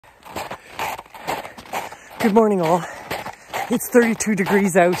Good morning, all. It's 32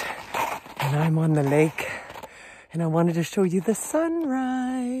 degrees out, and I'm on the lake, and I wanted to show you the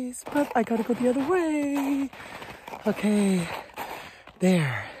sunrise, but I gotta go the other way. Okay,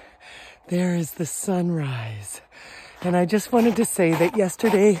 there is the sunrise. And I just wanted to say that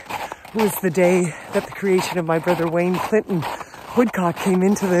yesterday was the day that the creation of my brother Wayne Clinton Woodcock came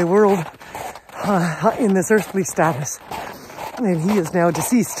into the world in this earthly status, and he is now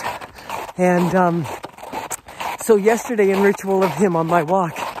deceased. And so yesterday, in ritual of him on my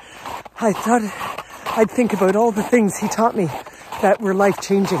walk, I thought I'd think about all the things he taught me that were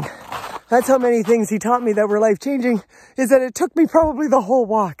life-changing. That's how many things he taught me that were life-changing, is that it took me probably the whole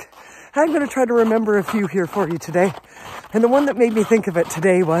walk. I'm going to try to remember a few here for you today. And the one that made me think of it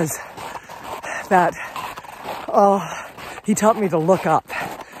today was that he taught me to look up.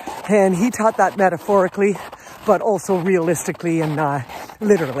 And he taught that metaphorically, but also realistically and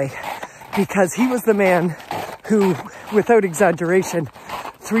literally. Because he was the man who, without exaggeration,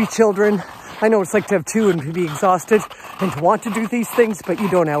 3 children. I know it's like to have 2 and to be exhausted and to want to do these things, but you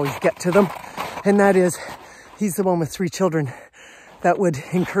don't always get to them. And that is, he's the one with 3 children that would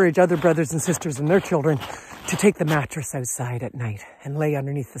encourage other brothers and sisters and their children to take the mattress outside at night and lay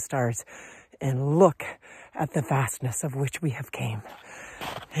underneath the stars and look at the vastness of which we have came.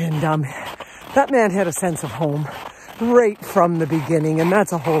 And that man had a sense of home right from the beginning, and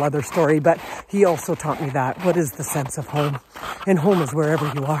that's a whole other story, but he also taught me that. What is the sense of home? And home is wherever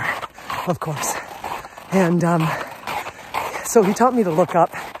you are, of course. And so he taught me to look up,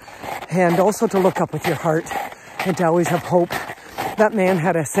 and also to look up with your heart, and to always have hope. That man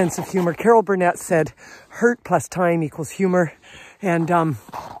had a sense of humor. Carol Burnett said, hurt plus time equals humor. And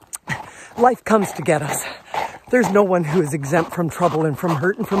life comes to get us. There's no one who is exempt from trouble and from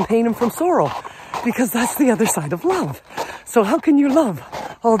hurt and from pain and from sorrow, because that's the other side of love. So how can you love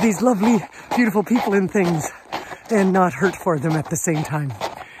all these lovely, beautiful people and things and not hurt for them at the same time?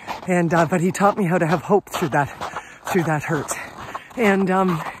 And but he taught me how to have hope through that hurt. And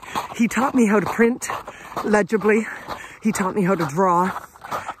he taught me how to print legibly. He taught me how to draw.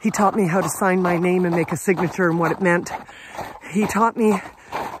 He taught me how to sign my name and make a signature and what it meant. He taught me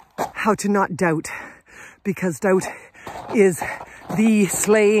how to not doubt, because doubt is the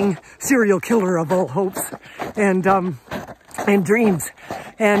slaying serial killer of all hopes and dreams.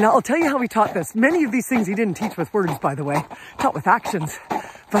 And I'll tell you how he taught this. Many of these things he didn't teach with words, by the way. He taught with actions.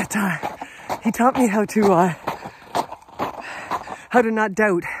 But he taught me how to not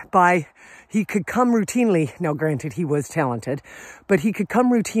doubt by, he could come routinely. Now, granted, he was talented, but he could come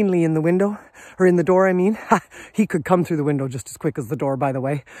routinely in the window, or in the door, I mean. He could come through the window just as quick as the door, by the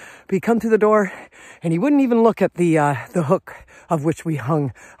way. But he'd come through the door, and he wouldn't even look at the hook of which we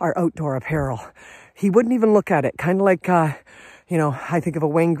hung our outdoor apparel. He wouldn't even look at it. Kind of like, you know, I think of a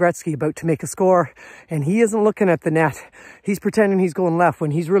Wayne Gretzky about to make a score, and he isn't looking at the net. He's pretending he's going left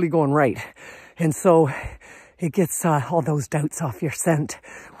when he's really going right. And so it gets all those doubts off your scent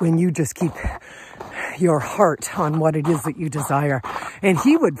when you just keep your heart on what it is that you desire. And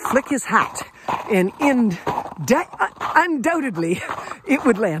he would flick his hat, and undoubtedly it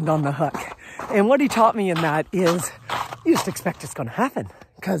would land on the hook. And what he taught me in that is, you just expect it's going to happen,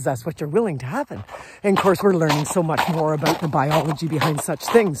 because that's what you're willing to happen. And of course, we're learning so much more about the biology behind such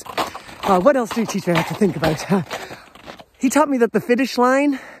things. What else did he teach me I have to think about? He taught me that the finish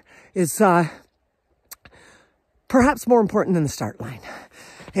line is perhaps more important than the start line.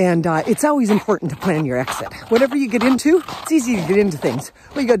 And it's always important to plan your exit. Whatever you get into, it's easy to get into things.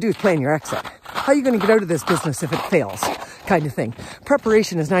 All you got to do is plan your exit. How are you going to get out of this business if it fails? Kind of thing.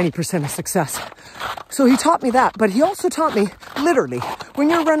 Preparation is 90% of success. So he taught me that, but he also taught me, literally, when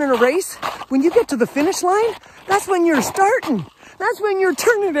you're running a race, when you get to the finish line, that's when you're starting. That's when you're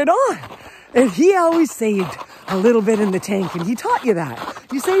turning it on. And he always saved a little bit in the tank, and he taught you that.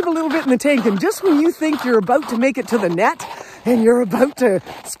 You save a little bit in the tank, and just when you think you're about to make it to the net, and you're about to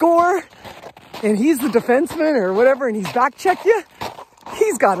score, and he's the defenseman or whatever, and he's back check you,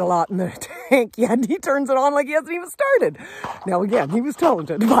 he's got a lot in the tank yet, and he turns it on like he hasn't even started. Now again, he was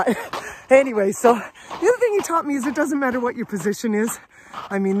talented, but anyway, so the other thing he taught me is it doesn't matter what your position is.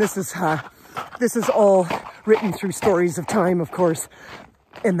 I mean, this is all written through stories of time, of course,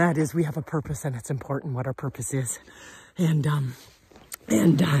 and that is we have a purpose, and it's important what our purpose is. And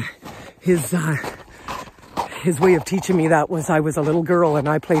his way of teaching me that was, I was a little girl and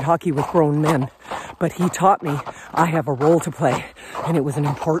I played hockey with grown men, but he taught me I have a role to play, and it was an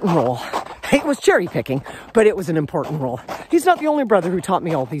important role. It was cherry picking, but it was an important role. He's not the only brother who taught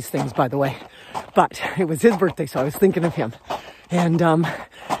me all these things, by the way, but it was his birthday, so I was thinking of him. And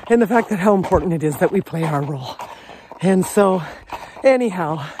the fact that how important it is that we play our role. And so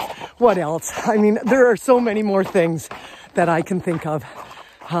anyhow, what else? I mean, there are so many more things that I can think of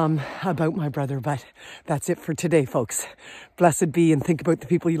about my brother, but that's it for today, folks. Blessed be, and think about the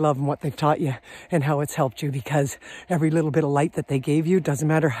people you love and what they've taught you and how it's helped you, because every little bit of light that they gave you, doesn't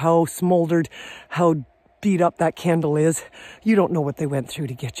matter how smoldered, how beat up that candle is, you don't know what they went through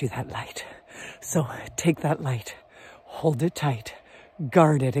to get you that light. So take that light, hold it tight,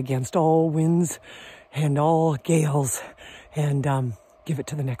 guard it against all winds and all gales, and give it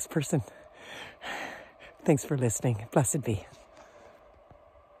to the next person. Thanks for listening. Blessed be.